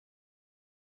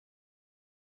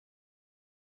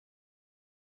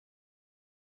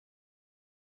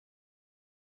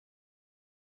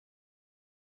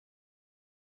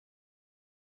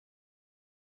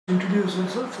introduce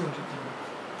yourself?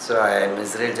 So I am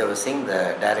Israel Javasing,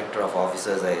 the Director of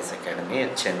Officers IAS Academy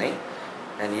at Chennai,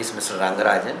 and he is Mr.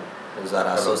 Rangarajan, who is our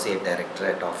Associate Director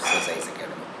at Officers IAS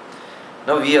Academy.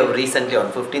 Now we have recently,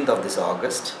 on 15th of this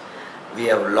August, we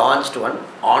have launched one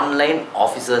online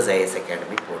Officers IAS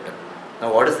Academy portal.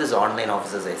 Now what is this online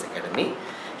Officers IAS Academy?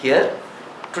 Here,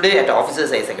 today at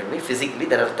Officers IAS Academy, physically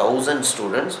there are 1,000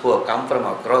 students who have come from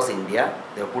across India.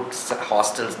 They have put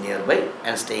hostels nearby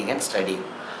and staying and studying.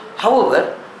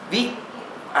 However, we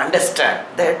understand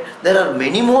that there are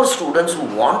many more students who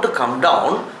want to come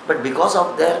down, but because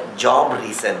of their job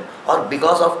reason or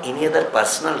because of any other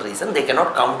personal reason, they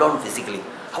cannot come down physically.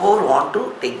 However, want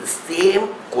to take the same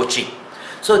coaching.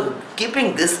 So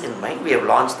keeping this in mind, we have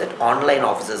launched that online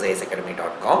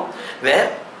officersiasacademy.com,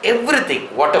 where everything,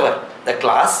 whatever the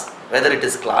class, whether it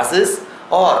is classes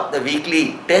or the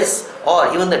weekly tests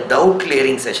or even the doubt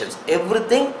clearing sessions,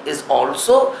 everything is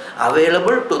also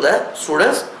available to the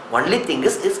students. Only thing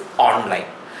is online.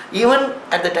 Even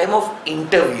at the time of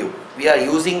interview, we are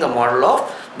using a model of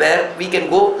where we can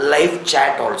go live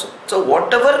chat also. So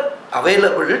whatever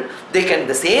available, they can,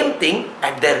 the same thing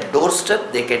at their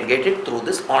doorstep, they can get it through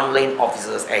this online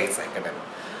Officers IAS Academy.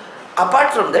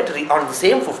 Apart from that, on the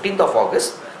same 15th of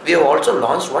August, we have also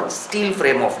launched one Steel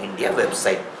Frame of India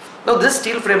website. Now this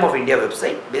Steel Frame of India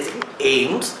website basically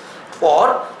aims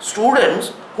for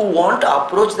students who want to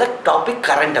approach the topic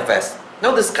current affairs.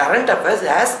 Now this current affairs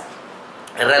has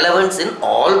relevance in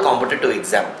all competitive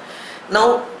exam.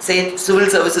 Now say civil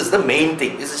service is the main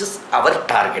thing. This is just our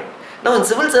target. Now in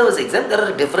civil service exam, there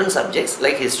are different subjects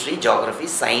like history, geography,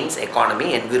 science,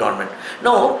 economy, environment.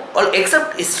 Now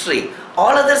except history,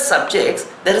 all other subjects,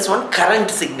 there is one current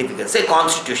significance, say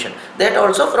constitution. That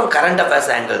also from current affairs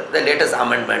angle, the latest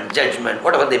amendment, judgment,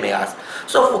 whatever they may ask.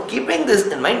 So for keeping this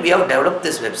in mind, we have developed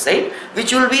this website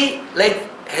which will be like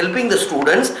helping the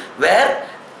students, where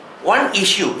one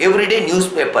issue, everyday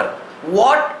newspaper,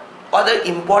 what are the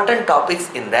important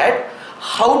topics in that,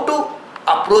 how to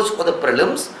approach for the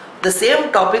prelims, the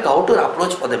same topic how to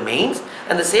approach for the mains,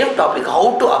 and the same topic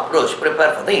how to approach,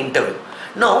 prepare for the interview.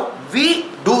 Now we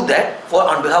do that for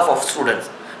on behalf of students.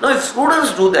 Now if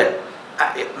students do that,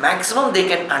 maximum they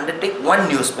can undertake one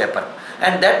newspaper,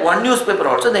 and that one newspaper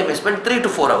also they may spend 3 to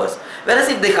 4 hours. Whereas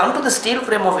if they come to the Steel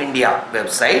Frame of India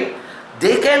website,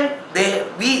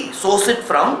 we source it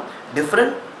from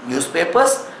different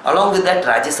newspapers. Along with that,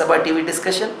 Rajya Sabha TV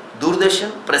discussion,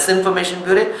 Doordarshan, Press Information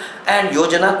Bureau, and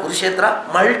Yojana,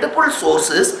 Kurukshetra, multiple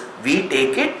sources, we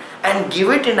take it and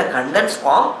give it in a condensed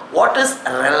form what is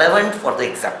relevant for the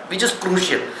exam, which is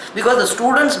crucial, because the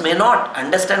students may not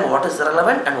understand what is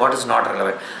relevant and what is not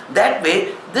relevant. That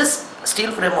way, this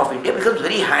Steel Frame of India becomes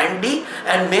very handy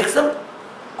and makes them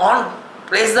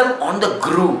place them on the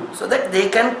groove so that they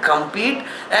can compete,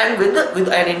 and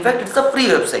and in fact it's a free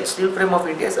website. Steel Frame of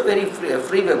India is a very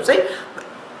free website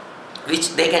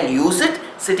which they can use it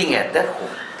sitting at their home.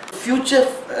 Future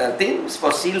things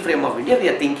for Steel Frame of India, we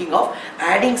are thinking of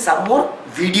adding some more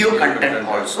video content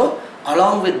also.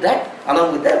 Along with that,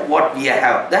 what we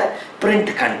have, the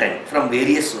print content from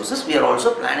various sources, we are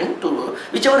also planning to,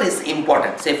 whichever is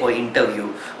important, say for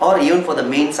interview or even for the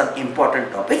main some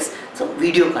important topics, some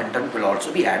video content will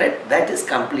also be added. That is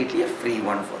completely a free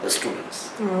one for the students.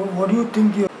 What do you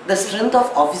think? The strength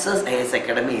of Officers IAS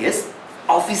Academy is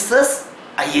Officers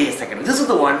IAS Academy. This is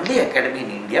the only academy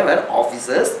in India where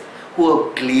officers who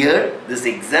have cleared this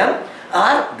exam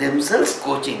are themselves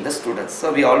coaching the students.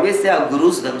 So we always say our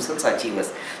gurus themselves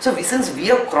achievers. So since we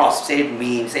have crossed, say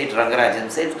me, say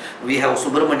Rangarajan, say we have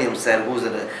Subramhanyan sir, who is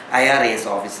an IRAS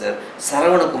officer,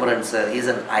 Saravana Kumaran sir, he is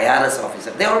an IRAS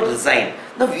officer. They all resigned.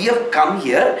 Now we have come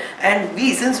here, and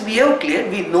since we have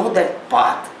cleared, we know that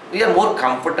path. We are more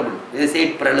comfortable. They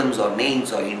say prelims or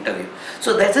mains or interview.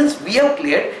 So that since we have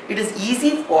cleared, it is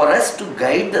easy for us to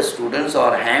guide the students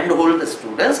or handhold the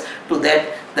students to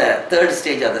that the third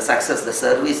stage of the success, the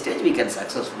service stage, we can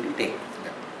successfully take.